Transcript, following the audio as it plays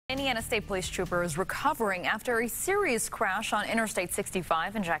Indiana State Police trooper is recovering after a serious crash on Interstate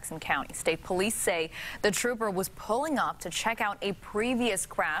 65 in Jackson County. State police say the trooper was pulling up to check out a previous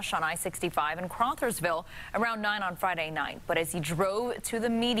crash on I-65 in Crawfordsville around 9 on Friday night. But as he drove to the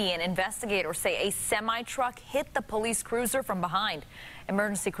median, investigators say a semi-truck hit the police cruiser from behind.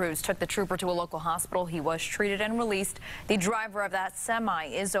 Emergency crews took the trooper to a local hospital. He was treated and released. The driver of that semi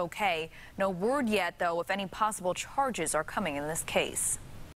is okay. No word yet, though, if any possible charges are coming in this case.